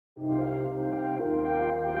By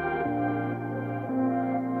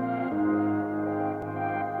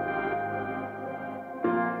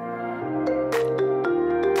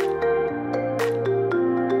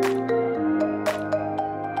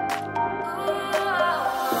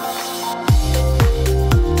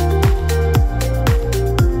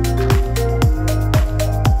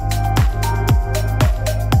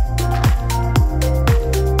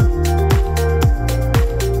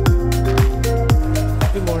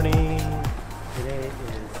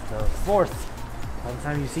the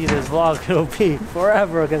time you see this vlog, it'll be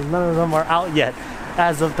forever because none of them are out yet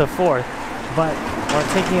as of the 4th. But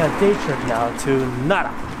we're taking a day trip now to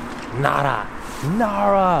Nara.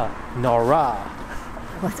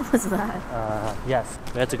 What was that? Yes,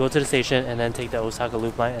 we had to go to the station and then take the Osaka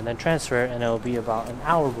Loop line and then transfer, and it'll be about an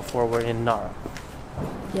hour before we're in Nara.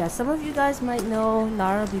 Yeah, some of you guys might know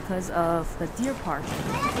Nara because of the deer park.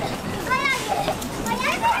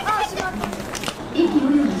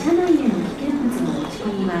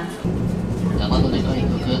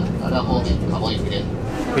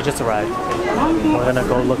 We just arrived. We're gonna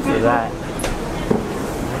go look for that.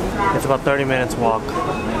 It's about 30 minutes walk.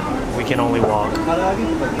 We can only walk.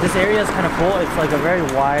 This area is kind of cool. It's like a very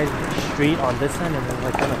wide street on this end and then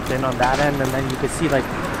like kind of thin on that end, and then you can see like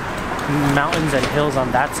mountains and hills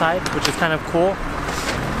on that side, which is kind of cool.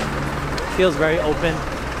 Feels very open.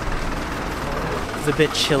 It's a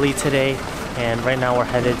bit chilly today, and right now we're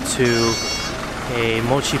headed to a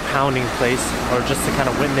mochi pounding place, or just to kind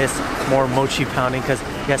of witness more mochi pounding, because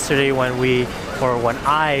yesterday when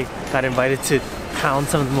I got invited to pound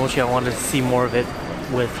some of the mochi, I wanted to see more of it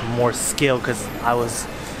with more skill because I was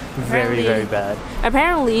very bad.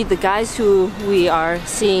 Apparently the guys who we are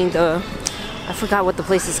seeing, I forgot what the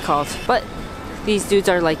place is called, but these dudes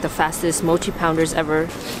are like the fastest mochi pounders ever.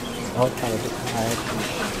 Oh, kind of tired.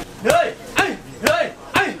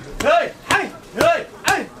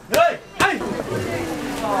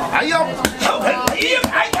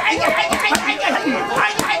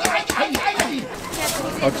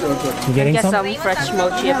 You getting Get some fresh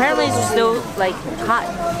mochi. Apparently it's still like hot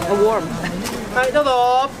or warm.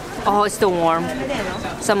 Oh, it's still warm.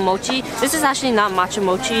 Some mochi. This is actually not matcha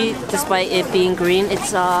mochi, despite it being green.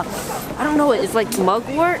 It's I don't know. It's like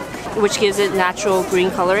mugwort, which gives it natural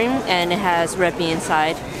green coloring, and it has red bean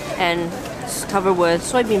inside, and it's covered with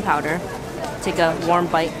soybean powder. Take a warm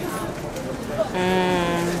bite.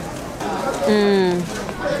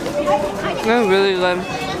 It's really good.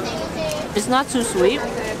 It's not too sweet,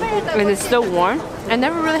 and it's still warm. I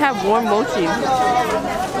never really had warm mochi,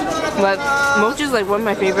 but mochi is like one of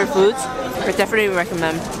my favorite foods. I definitely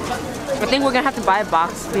recommend. I think we're gonna have to buy a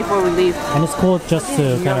box before we leave. And it's cool just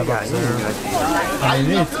to kind of observe. I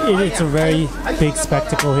mean, it's a very big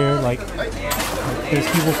spectacle here. Like, there's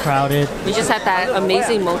people crowded. We just had that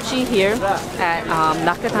amazing mochi here at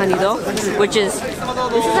Nakatanidou, which is,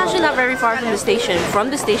 this is actually not very far from the station. From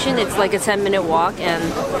the station, it's like a 10-minute walk, and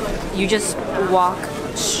you just walk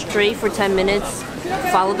straight for 10 minutes,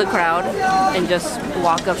 follow the crowd, and just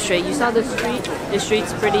walk up straight. You saw the street? The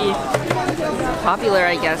street's pretty popular,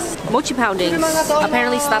 I guess. Mochi pounding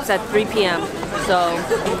apparently stops at 3 p.m. So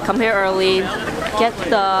come here early, get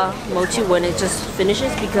the mochi when it just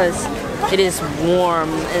finishes, because it is warm.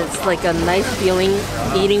 It's like a nice feeling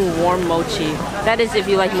eating warm mochi. That is if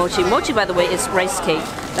you like mochi. Mochi, by the way, is rice cake.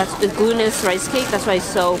 That's the glutinous rice cake. That's why it's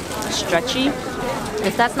so stretchy.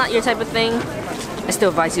 If that's not your type of thing, I still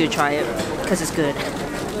advise you to try it because it's good.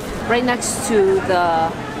 Right next to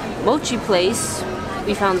the mochi place,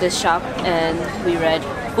 we found this shop and we read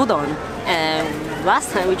udon. And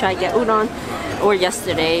last time we tried to get udon, or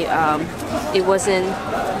yesterday, it wasn't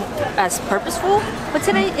as purposeful, but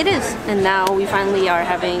today it is. And now we finally are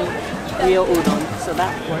having real udon, so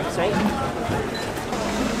that works, right?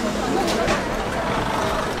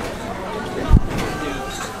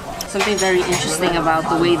 Something very interesting about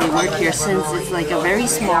the way they work here, since it's like a very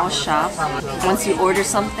small shop. Once you order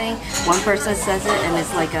something, one person says it and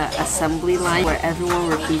it's like an assembly line where everyone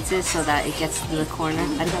repeats it so that it gets to the corner.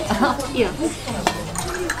 I don't know. Yeah.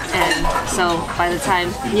 And so by the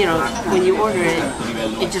time, you know, when you order it,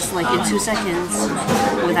 it just like in 2 seconds,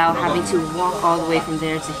 without having to walk all the way from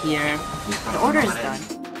there to here, the order is done.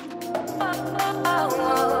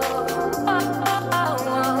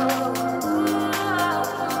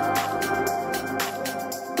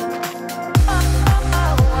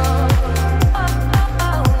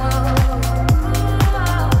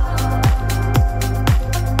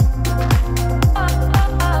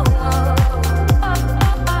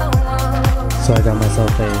 So I got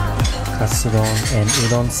myself a katsudon and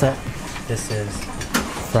udon set. This is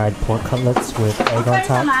fried pork cutlets with egg on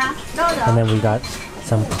top. And then we got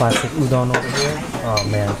Some classic udon over here. Oh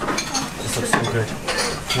man, this looks so good.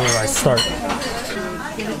 Where do I start?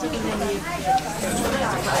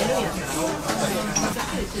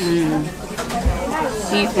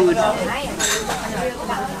 Seafood.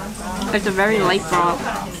 It's a very light broth,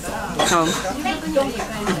 so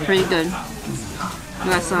it's pretty good. We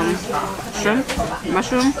got some shrimp,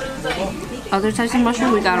 mushroom, other types of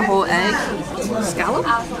mushroom. We got a whole egg, scallop,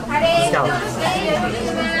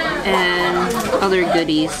 and other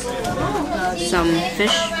goodies. Some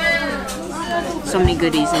fish. So many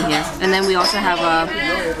goodies in here. And then we also have a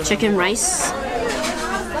chicken rice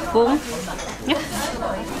bowl. Yeah.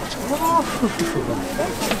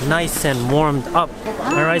 Nice and warmed up.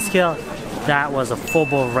 My rice scale, that was a full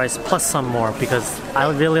bowl of rice plus some more because I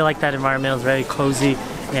really like that environment. It was very cozy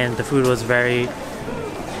and the food was very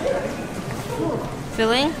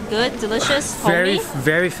filling, good, delicious, very, homey.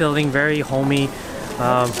 very filling, very homey.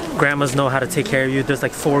 Grandmas know how to take care of you. There's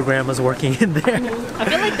like 4 grandmas working in there. I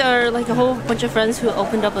feel like there are like a whole bunch of friends who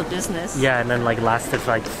opened up a business. Yeah, and then like lasted for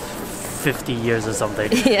like 50 years or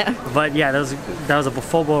something. Yeah. But yeah, that was a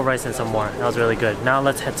full bowl of rice and some more. That was really good. Now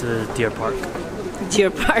let's head to the deer park. Deer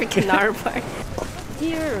Park, Nara Park.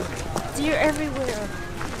 Deer everywhere.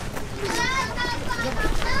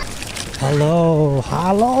 Hello,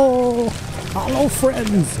 hello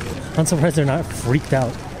friends. I'm surprised they're not freaked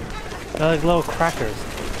out. They're like little crackers.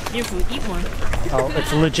 Deer food, eat one. Oh,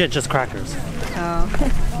 it's legit just crackers. Oh.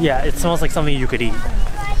 Yeah, it smells like something you could eat.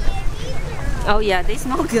 Oh yeah, they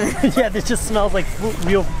smell good. Yeah, it just smells like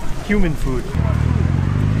real human food.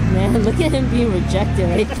 Man, look at him being rejected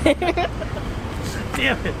right there.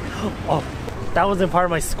 Damn it. Oh, that wasn't part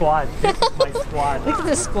of my squad. This is my squad. Look at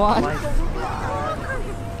the squad. My squad.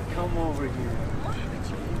 Come over here.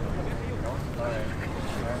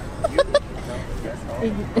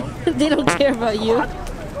 They don't care about you.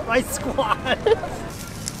 My squad.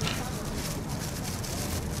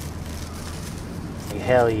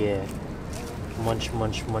 Hell yeah. Munch,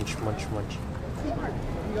 munch, munch, munch, munch.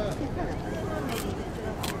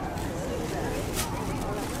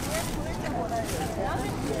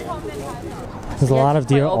 There's a lot of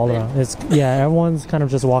deer all around. Everyone's kind of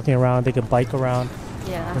just walking around. They can bike around.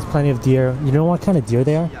 Yeah. There's plenty of deer. You know what kind of deer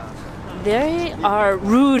they are? They are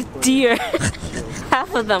rude deer.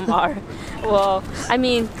 Half of them are. Well, I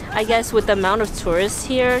mean, I guess with the amount of tourists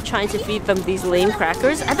here trying to feed them these lame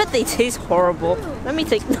crackers, I bet they taste horrible. Let me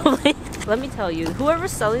take the blame. Let me tell you,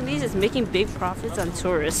 whoever's selling these is making big profits on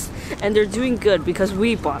tourists. And they're doing good because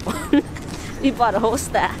we bought one. We bought a whole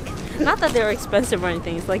stack. Not that they're expensive or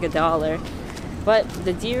anything, it's like $1. But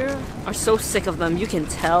the deer are so sick of them, you can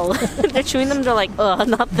tell. They're chewing them, they're like, ugh,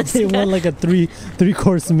 not this They good. want like a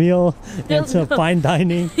three-course meal and some fine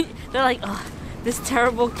dining. They're like, ugh, this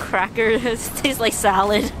terrible cracker tastes like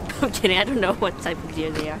salad. I'm kidding, I don't know what type of deer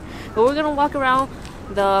they are. But we're gonna walk around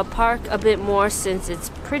the park a bit more since it's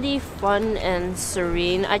pretty fun and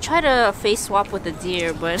serene. I tried to face swap with the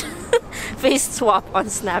deer, but face swap on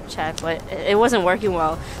Snapchat, but it wasn't working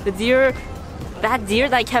well. That deer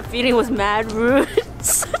that I kept feeding was mad rude.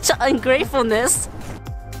 Such ungratefulness.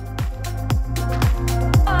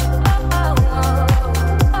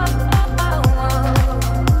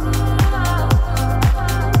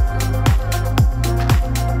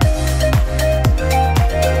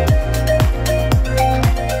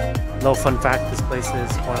 Little fun fact, this place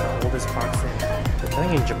is one of the oldest parks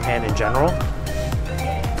in Japan in general.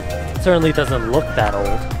 It certainly doesn't look that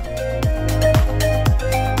old.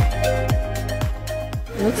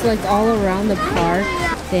 It looks like all around the park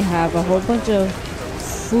they have a whole bunch of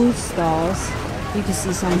food stalls. You can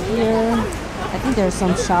see some here. I think there are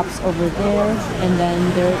some shops over there, and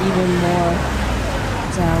then there are even more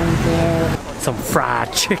down there. Some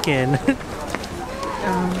fried chicken.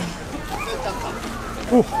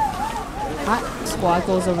 Ooh. Hot squad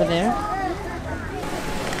goes over there.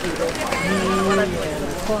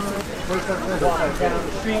 Down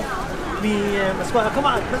the street. Me and my squad. Come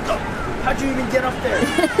on, let's go. How'd you even get up there?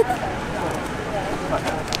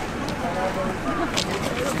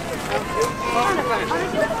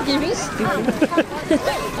 You're being stupid.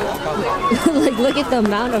 Like, look at the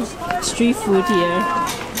amount of street food here.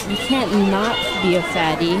 You can't not be a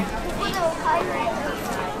fatty.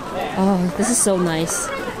 Oh, this is so nice.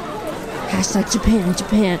 Hashtag Japan,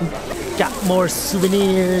 Japan. Got more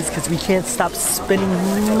souvenirs because we can't stop spending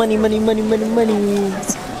money.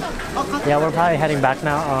 Yeah, we're probably heading back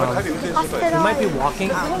now. We might be walking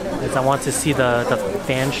because I want to see the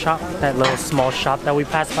fan shop, that little small shop that we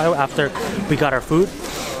passed by after we got our food.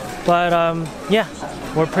 But yeah,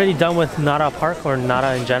 we're pretty done with Nara Park or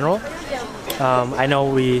Nara in general. I know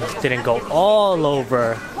we didn't go all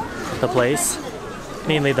over the place,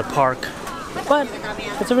 mainly the park. But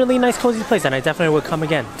it's a really nice, cozy place, and I definitely would come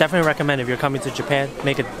again. Definitely recommend if you're coming to Japan,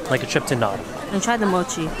 make it like a trip to Nara. And try the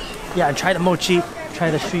mochi. Yeah, and try the mochi.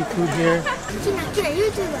 Try the street food here.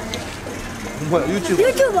 뭐야 유튜브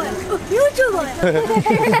유튜버 하나 오빠 유튜버야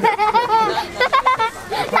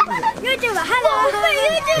유튜버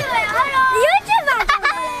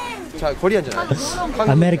자 코리안잖아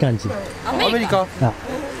아메리칸지. 아메리카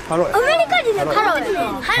바로 아메리카지는 하나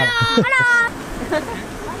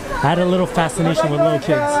I had a little fascination with little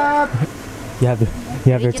kids. You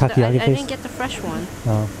have your takoyaki I face? didn't get the fresh one.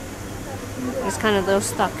 Oh. It's kind of a little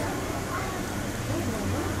stuck.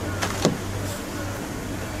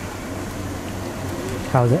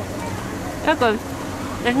 How's it? Yeah, good.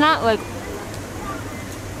 It's not like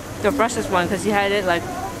the freshest one because you had it like,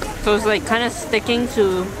 so it's like kind of sticking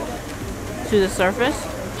to the surface.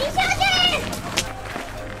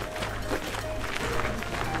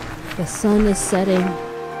 The sun is setting.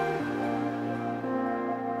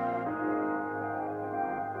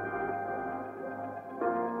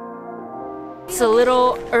 It's a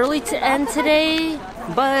little early to end today,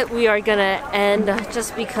 but we are gonna end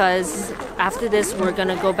just because after this we're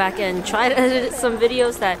gonna go back and try to edit some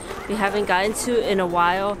videos that we haven't gotten to in a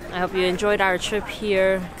while. I hope you enjoyed our trip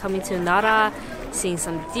here, coming to Nara, seeing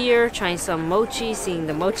some deer, trying some mochi, seeing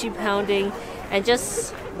the mochi pounding, and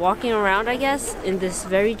just walking around, I guess, in this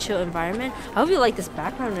very chill environment. I hope you like this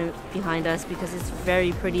background behind us because it's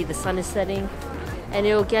very pretty. The sun is setting and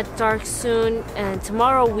it'll get dark soon, and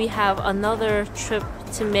tomorrow we have another trip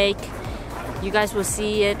to make. You guys will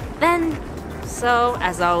see it then. So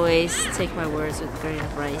as always, take my words with a grain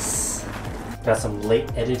of rice. Got some late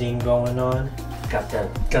editing going on. Got the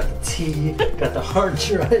tea, got the hard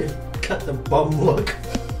drive, got the bum look.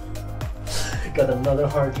 Got another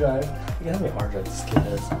hard drive. Look at how many hard drives this kid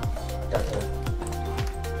has. Got the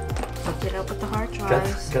Hook it up with the hard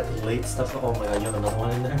drives. got the late stuff. Oh my god, you have another one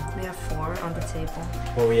in there? We have 4 on the table.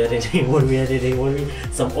 What are we editing?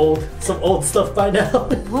 Some old stuff by now.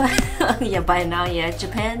 What? Yeah, by now, yeah.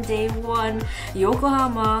 Japan day 1,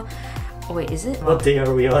 Yokohama. Oh, wait, is it? What day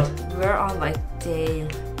are we on? We're on like day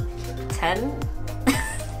 10.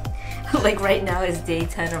 Like right now is day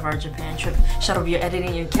 10 of our Japan trip. Shut up, you're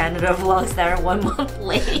editing your Canada vlogs that are 1 month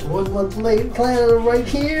late. 1 month late, Canada right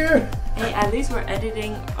here. Hey, at least we're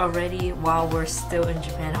editing already while we're still in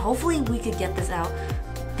Japan. Hopefully we could get this out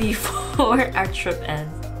before our trip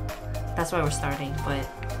ends. That's why we're starting, but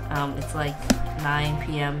it's like 9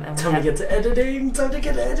 p.m. and Time to get to editing. Time to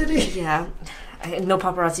get to editing. Yeah. No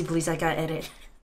paparazzi, please. I gotta edit.